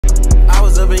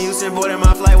up in Houston, boarding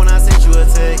my flight when I sent you a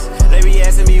text. They be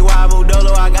asking me why I moved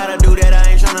Dolo, I gotta do that,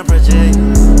 I ain't tryna project.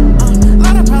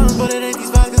 Lot of problems, but it ain't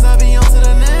these vibes, cause I be on to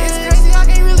the next. It's crazy, I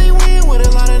can't really win with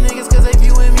a lot of niggas, cause they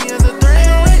viewing me as a threat. Ain't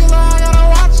no regular, I gotta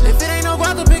watch it. If it ain't no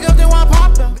about to pick up, then why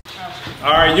pop them?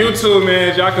 Alright, YouTube,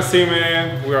 man, y'all can see,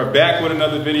 man, we are back with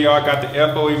another video. I got the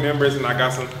FOE members and I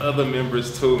got some other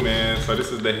members too, man. So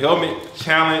this is the helmet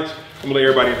challenge. I'm gonna let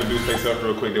everybody introduce themselves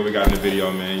real quick that we got in the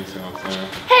video, man. You see what I'm saying?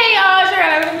 Hey y'all, sure,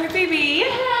 I'm from TV.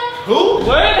 Who?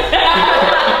 What?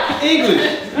 English.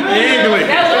 English.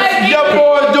 That's like Your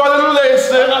boy Jordan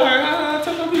Listen.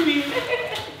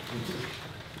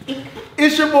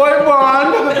 It's your boy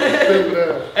Vaughn.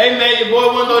 Hey man, your boy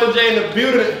One Loaded J in the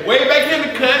building. Way back in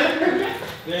the cut.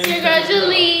 it's your girl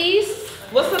Julisse.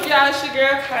 What's up y'all, it's your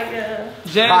girl Kaya.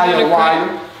 Kaya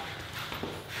Wire.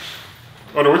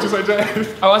 Oh, no, what you say, Jazz?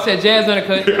 Oh, I said Jazz on the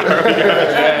cut.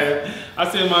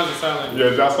 I said mine's silent.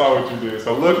 Yeah, I saw what you did.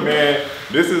 So look, man,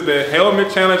 this is the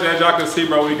helmet challenge. As y'all can see,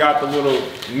 bro, we got the little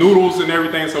noodles and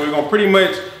everything. So we're gonna pretty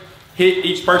much hit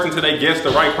each person till they guess the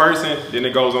right person. Then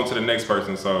it goes on to the next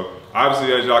person. So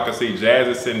obviously, as y'all can see, Jazz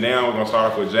is sitting down. We're gonna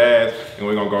start off with Jazz, and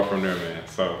we're gonna go from there, man.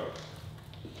 So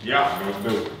yeah, let's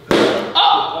do it.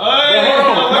 Oh!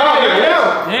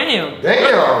 Damn.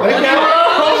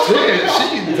 Shit,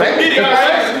 she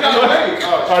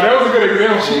Oh, that was a good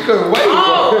example. She couldn't wait. I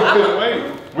couldn't wait.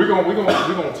 We're gonna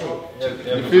talk.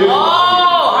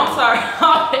 Oh, I'm sorry.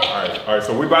 All right,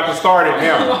 so we about to start it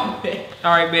now.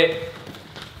 All right, bet.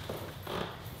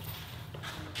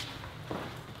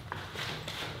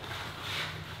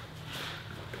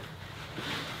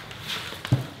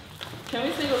 Can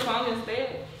we sing a song instead?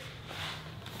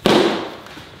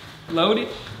 Loaded.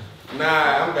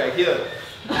 Nah, I'm back here.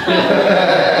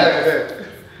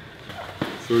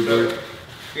 So we good?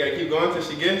 You gotta keep going till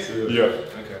she gets it. Yeah.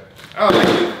 Okay. Oh, like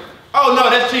it. Oh no,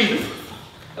 that's cheating.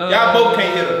 Y'all both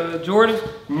can't hit her. Jordan.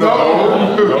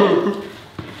 No.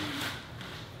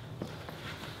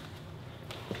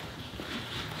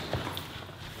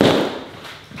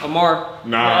 Amar.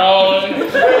 Nah.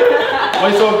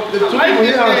 Wait, so the two people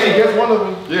here, she gets one of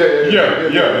them.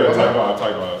 Yeah. Type out.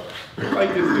 I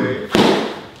like this game.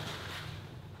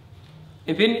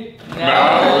 Infinity.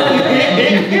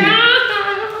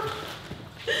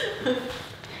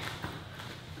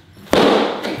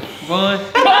 Vaughn.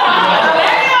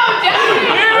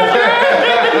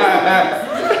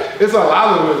 It's a lot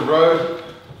of us, bro.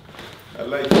 I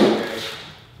like this game.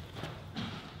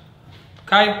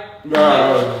 Katy.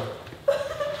 Nah.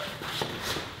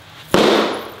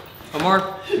 Amar.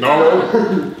 No.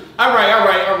 All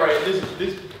right.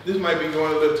 This might be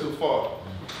going a little too far.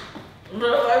 Bro,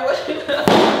 like what you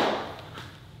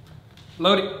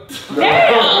Loaded.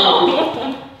 Damn!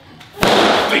 Vaughn.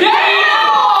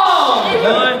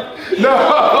 No.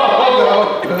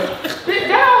 That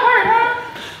don't hurt, huh?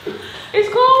 It's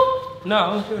cool? No, I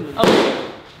don't feel it. Okay.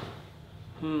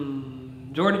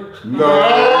 Jordan. No.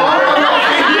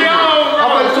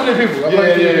 I'm like too many people.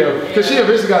 Yeah. Because she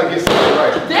eventually got to get something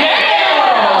right.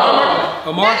 Damn!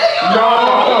 Amar.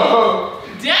 No.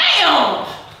 Damn!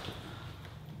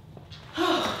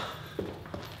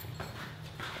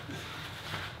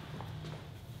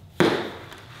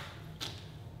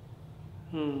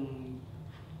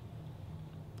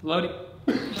 Loaded. I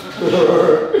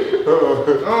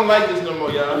don't like this no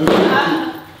more, y'all.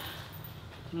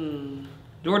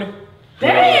 Jordan.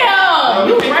 Damn!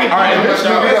 You right. All right, eventually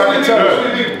we got to tell her.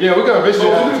 Yeah, we're going to eventually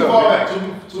have to tell her.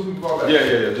 Two people fall back. Yeah.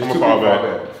 Just I'm two gonna people fall fall back.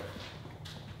 back.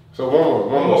 So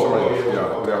one more. Somebody else. Yeah,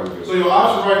 that was good. So your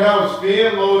options right now is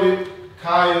Finn, Loaded,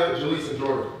 Kaya, Julisse, and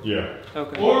Jordan. Yeah.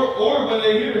 Okay. Or when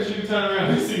they hear it, she can turn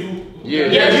around and see who. Yeah,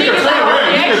 you can turn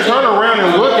around. You can turn around and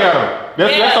look at them.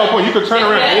 That's the whole point. You can turn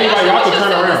around. Anybody, y'all can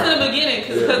turn around. In the beginning,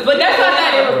 but that's not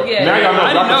that it was. Yeah. Now y'all know. I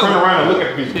Y'all didn't can turn know. around and look at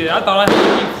people. Yeah, I thought I had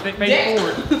to keep face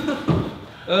forward.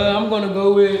 I'm gonna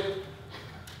go with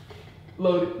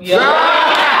Loaded. Yeah.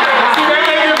 That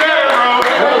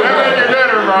make it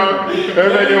better, bro. That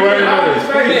make it way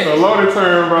better. So loaded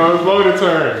turn, bro. It's loaded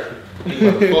turn.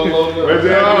 Let's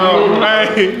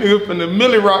Hey, nigga finna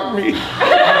Millie rock me.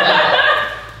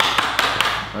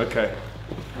 Okay.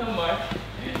 Come on.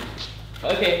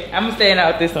 Okay, I'm staying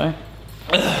out this one.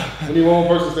 We need one more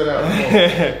person to sit out.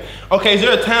 Okay, is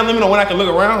there a time limit on when I can look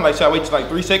around? Like, should I wait till like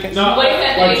 3 seconds? No, Wait a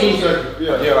like second. 2 seconds.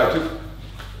 Yeah, like two.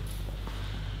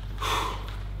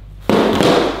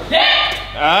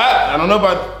 I don't know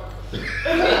about.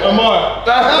 Amar.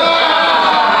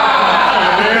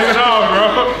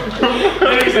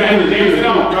 Dancing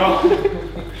on, bro.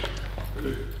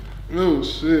 Oh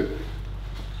shit.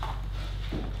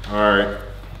 All right.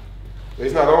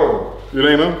 It's not on. It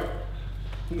ain't on?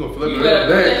 He gonna flip You it better put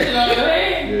that back. shit on your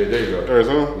head. Yeah, there you go. There's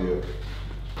one. Yeah.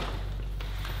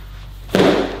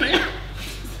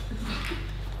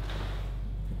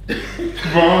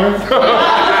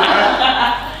 Vaughn.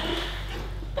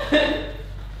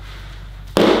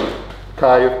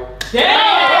 Kaya.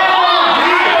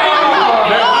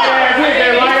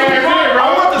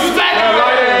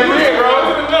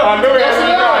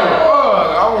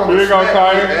 Here you go,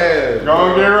 Kaya. Go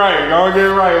and get right. Go and get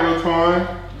right, little twin.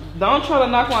 Don't try to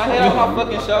knock my head off my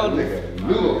fucking shoulder.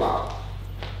 Noodle out.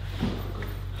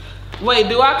 Wait,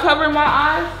 do I cover my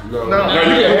eyes? No. No, you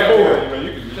can move forward.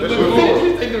 You can That's move what forward.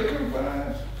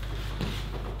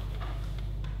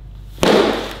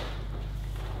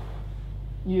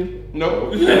 You.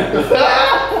 Nope.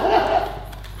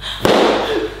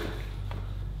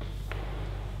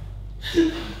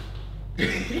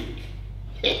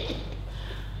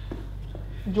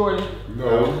 Jordan.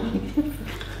 No.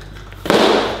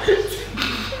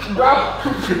 Bro.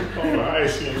 Oh, my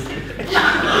eyes can't see.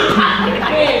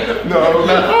 Man. No.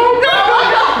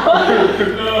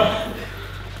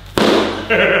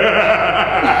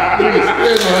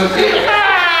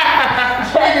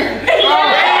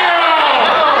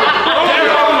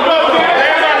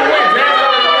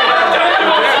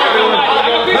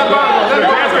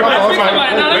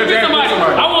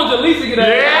 I want Jaleesa to get out.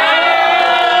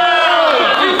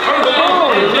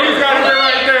 He's got it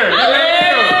right there.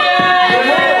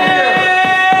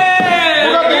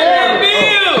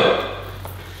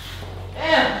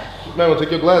 Man, we'll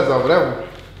take your glasses off for that one.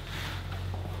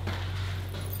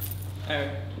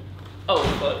 Oh,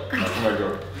 fuck. Somebody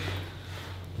go.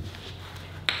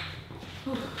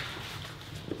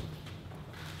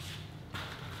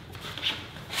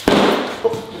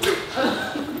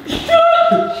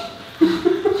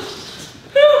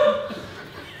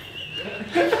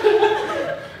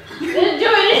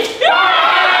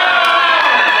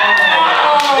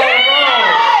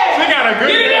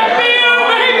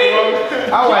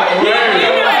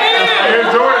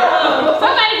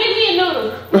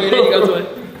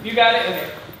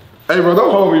 Hey, bro,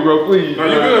 don't hold me, bro, please. No,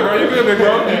 you good, bro. You good, big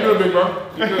bro. You good, big bro.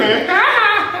 You good.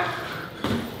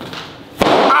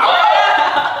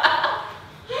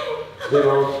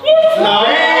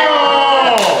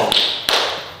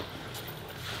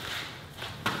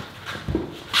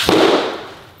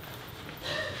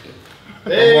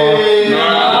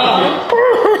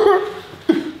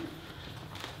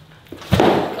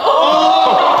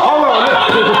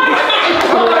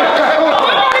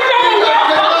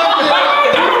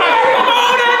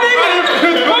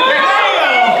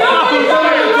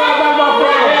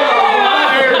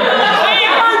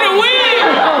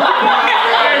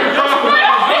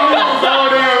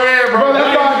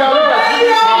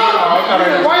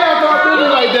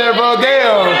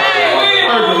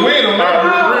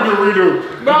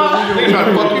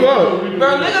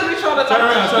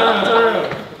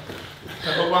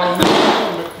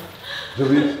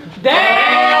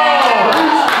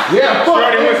 Yeah, fuck. She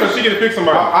already went, so she get to pick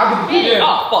somebody. I get to pick.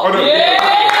 Oh, fuck. Oh, no. No, I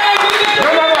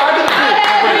get to pick.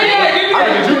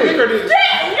 Did you pick or did? So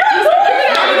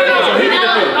he get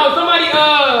to pick. No, somebody,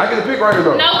 I get to pick right or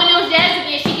no? No, when it was Jazz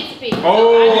again, she gets to pick.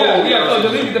 Oh. yeah, so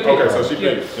Jaleesa get the pick. Okay, so she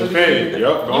picked. And Fanny. Yup,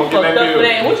 You don't get fucked that up for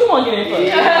that. bill. What you want to get in for?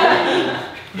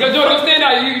 Yo, Jordan, don't stand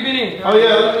out. You been in. Oh,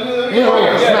 yeah.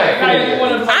 I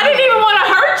didn't even want to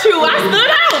hurt you. I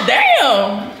stood out.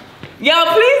 Damn. Yo,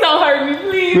 please don't hurt me,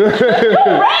 please. You're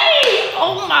ready.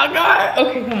 Oh my God.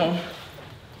 Okay, come on.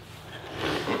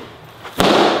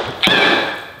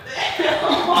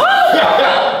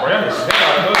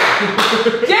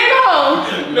 J-Mo.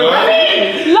 No. Love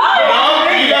it. You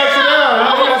gotta sit down. You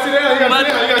gotta sit down. You gotta sit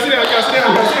down. You gotta sit down. You gotta sit down.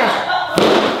 You gotta sit down.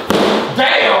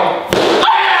 Damn.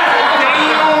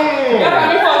 You got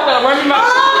me fucked up. Run me my.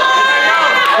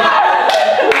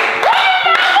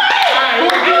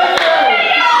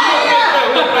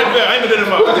 You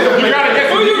gotta get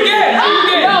Who you get? Who you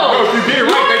get? No. No, if you get it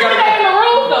right, they gotta You get. in the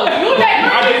rules though. You take I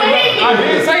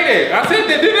didn't say that. I said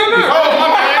that, didn't I? Oh, my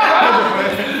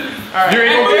bad. You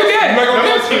ain't gonna Who you get. get? You not gonna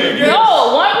get it.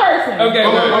 No, one person. Okay,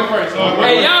 One person.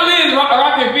 Hey, y'all is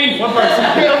rocking Finny. What's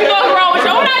wrong with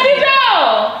you? What I did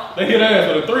y'all? They hit ass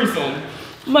with a threesome.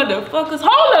 Motherfuckers,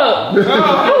 hold up. You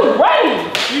ready?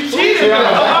 You cheated.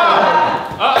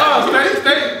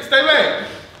 Stay back.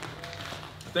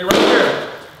 Stay right there.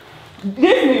 This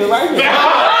nigga right here.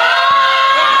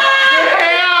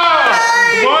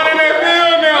 One in that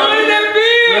field now. Who in that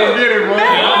field? Let's get it, bro. Who in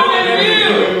that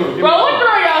field? Bro, what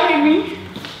girl y'all hit me?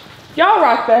 Y'all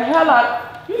rock the hell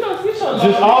out. You know, she showed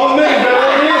Just all the niggas that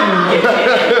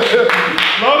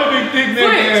are Load of big thick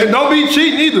niggas. in. Don't be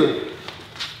cheating either.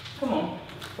 Come on.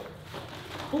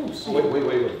 Oh shit.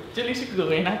 Wait. Jelly, she could go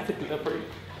in. I took it up for you.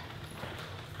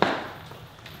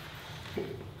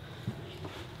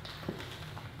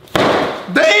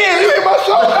 Damn, you hit my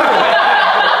shoulder.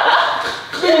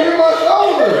 You hit my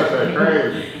shoulder. That's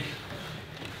crazy.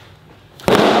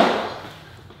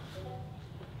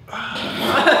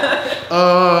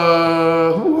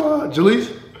 Who? Jalise?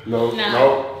 No.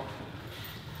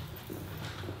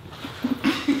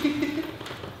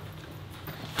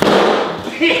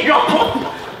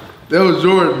 That was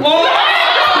Jordan.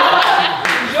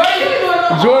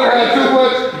 Jordan had too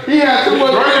much. He had too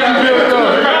much.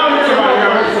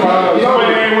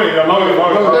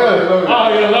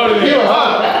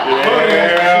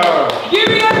 Give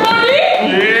me that money.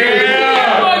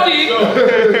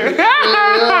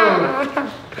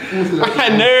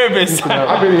 I'm nervous.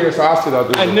 I've been here, so I'll sit out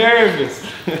there. I'm nervous.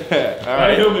 All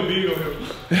right, he'll be big on him.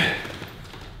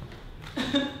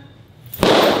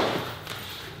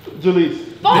 Jalise.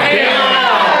 Whack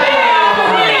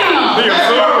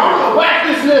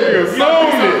this nigga. You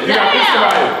got this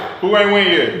somebody. Who ain't win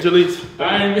yet? Jalise. I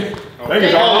ain't.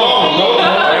 Niggas all long.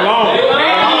 They long.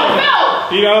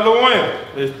 He the other one.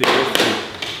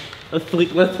 Let's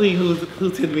see who's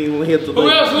gonna be in the head. Who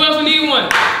else need one?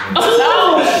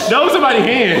 That was somebody's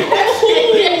hand.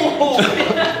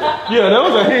 Yeah, that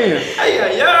was a hand.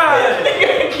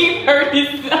 Keep hurting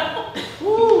yourself.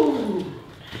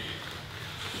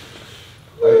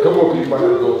 Hey, come on, people. I have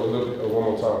to go one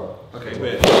more time. Okay,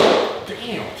 man.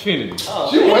 Damn. Trinity.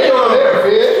 She way on there,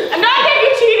 man. No, I think you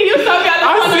cheated. You so got the I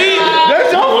see. That's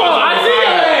your fault. I see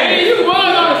that. Hey, you was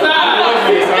on the side.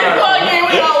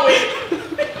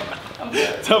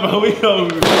 Tell me we go.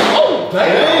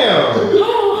 Damn.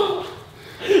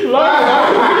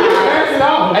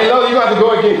 Hey, Lo, you got to go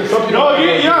again. Cause some people. No,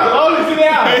 Lola, sit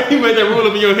down. You made that rule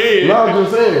up in your head. No, I'm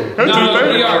just saying. No,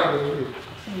 we are.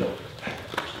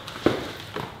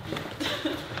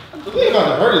 You about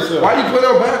to hurt yourself. Why you put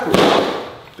her backwards?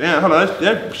 Damn, hold on.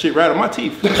 That shit right on my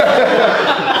teeth.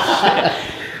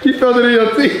 You felt it in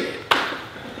your teeth.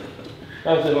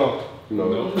 That was it long. No.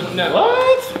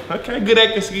 What? Okay, good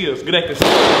acting skills. Damn!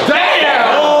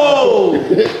 Oh!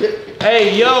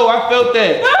 Hey, yo, I felt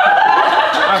that.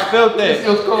 It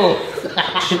feels cold.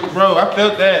 Bro, I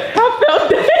felt that.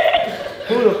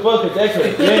 Who the fuck is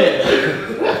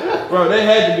that? Bro, that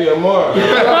had to be a Mars.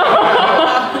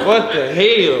 What the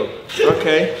hell?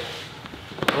 Okay.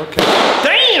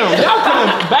 Damn! Y'all coming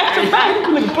back to back.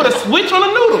 You nigga put a switch on a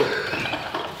noodle.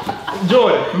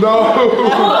 Jordan. No.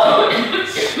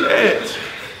 Shit.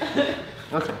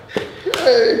 Okay.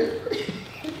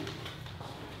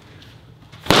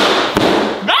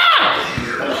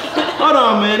 Hold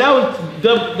on, man. That was.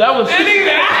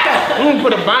 I'm gonna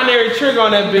put a binary trigger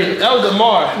on that bitch. That was a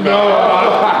Mars. No.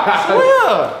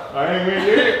 Swear. I ain't win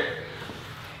yet.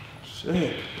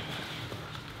 Shit.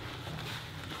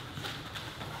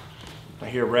 I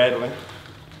hear rattling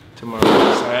to my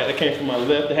right side. That came from my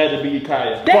left. It had to be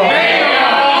Kaya. Y'all get back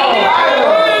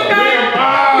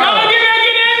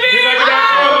in that bitch.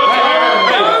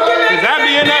 Cause I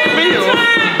be in that field.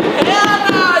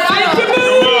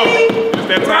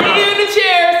 Right here in the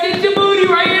chair. Sit your booty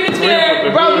right here in the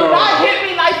chair. Bro, do not hit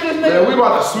me like this, nigga. Man, we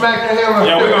about to smack that hammer.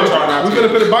 Yeah, we gonna try not to. We gonna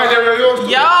put a binary on yours?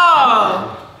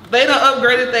 Y'all, they done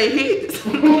upgraded their hits.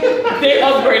 They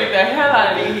upgraded the hell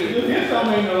out of their hits. This don't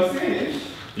make no sense.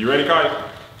 You ready, Kai?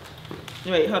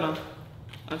 Wait, hold on.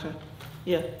 Okay.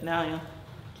 Yeah, now I am.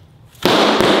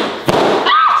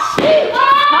 Shit!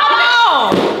 Hold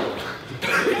on!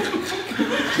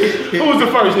 Who was the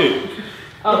first hit?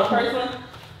 Oh, the first one?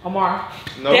 Amar.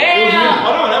 No. Damn!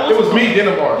 Hold on, that It was me, then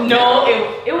Amar. No,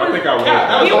 it was. I think I won.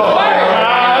 He was first.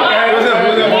 Okay, what's up? I'm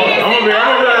gonna be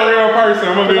a real person.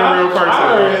 I'm gonna be a real person.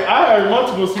 I heard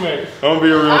multiple smacks. I'm gonna be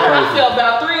a real I person. feel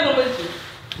about 3 of them with you.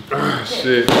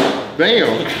 Shit. Damn.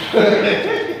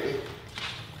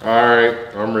 All right,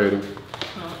 I'm ready.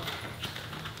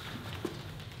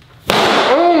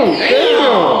 Oh,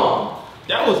 damn.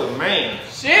 That was a man.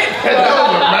 Shit. That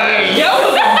was a man. That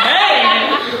was a man.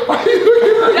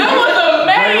 That was a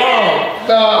man.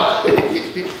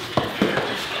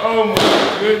 Oh my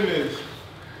goodness.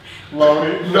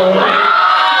 Loaded. No.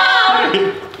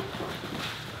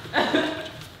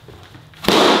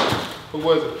 Who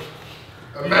was it?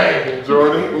 A man.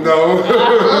 Jordan. No. What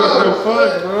the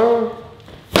fuck, bro?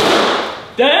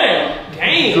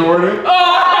 Damn. Jordan. Fuck.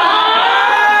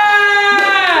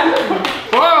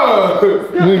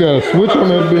 We got a switch on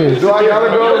that bitch. Do I gotta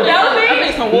go? That was me.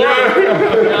 Some water.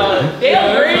 They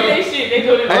upgraded their shit. They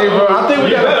do it. Hey, bro, I think we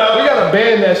gotta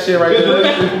ban that shit right there.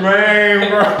 Man,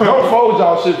 bro. Don't fold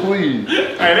y'all shit, please.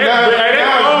 Hey, that's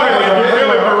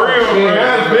really for real, bro.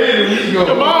 That's big.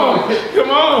 Come on.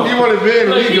 on. He wanted Ben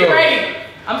Look, to she go. ready.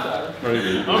 I'm sorry. I'm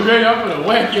ready. I'm finna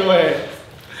whack your ass.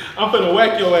 I'm finna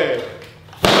whack your ass.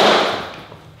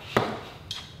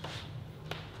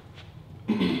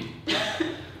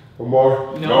 One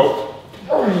more. Nope.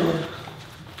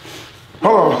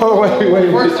 Hold on, wait.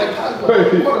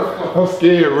 I'm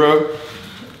scared, bro.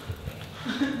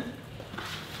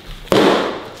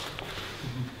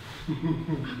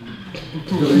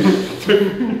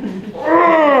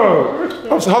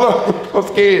 Hold on, I'm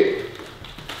scared.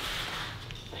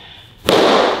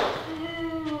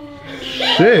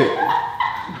 Shit.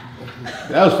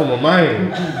 That was from a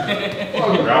man.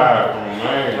 God, from a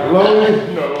man. Lonely?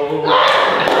 No.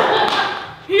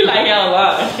 He like y'all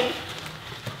alive.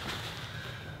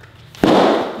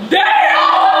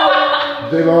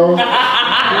 Damn! J-Long? Yeah!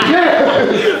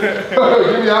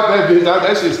 Get me out that bitch.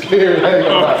 That shit's scary. I ain't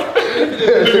gonna lie.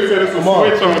 Come on.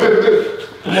 Switch on it.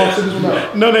 Come on, sit this one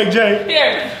out. No neck J.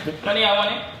 Here. One of y'all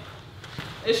want it?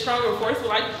 It's stronger force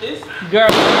like this. Girl.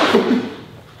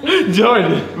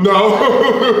 Jordan. No.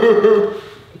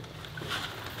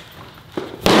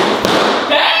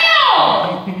 Damn!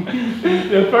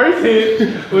 The first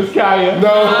hit was Kaya.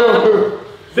 No.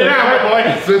 Sit down, my boy.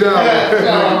 Sit down. Sit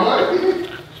down, boy.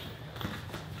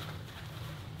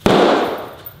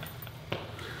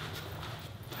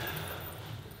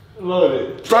 Love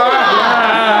it. Try.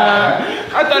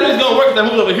 I thought it was gonna work. That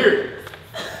move over here.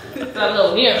 It's a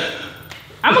little here.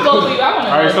 I'm gonna go for you. I wanna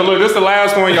All right, so look, this is the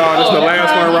last one, y'all. This is the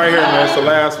last one right here, man. It's the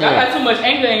last Y'all one. got too much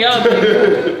anger in y'all.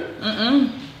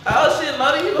 Oh shit,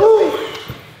 Lottie, you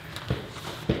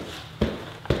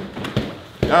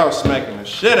y'all was smacking the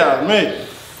shit out of me.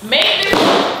 Make this.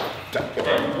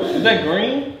 Is that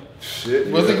green? Shit.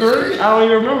 Was it green? I don't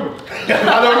even remember. I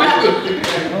don't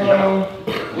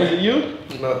either. Was it you?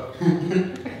 No.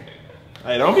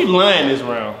 Hey, don't be lying this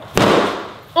round.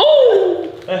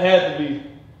 Ooh! That had to be.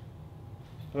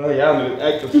 Oh, y'all need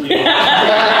active skill.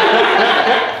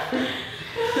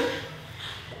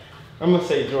 I'm gonna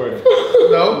say Jordan.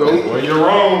 No. Well, you're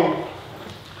wrong.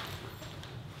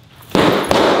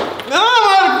 No,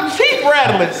 I'm teeth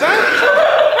rattling, son.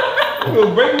 I'm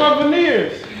gonna break my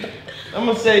veneers. I'm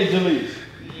gonna say Jalise.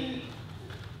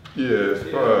 Yes,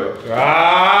 fine.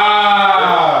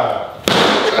 Ah!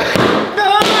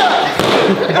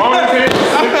 Bonus hit.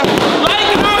 Like,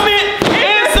 comment,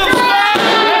 and subscribe.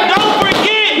 Don't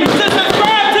forget to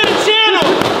subscribe to the channel.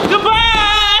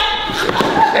 Goodbye.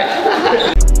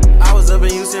 I was up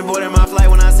in Houston, boarding my flight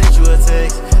when I sent you a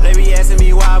text. They be asking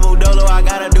me why I moved Dolo. I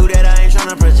gotta do that, I ain't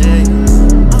tryna project.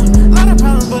 Lot of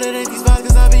problems, but it ain't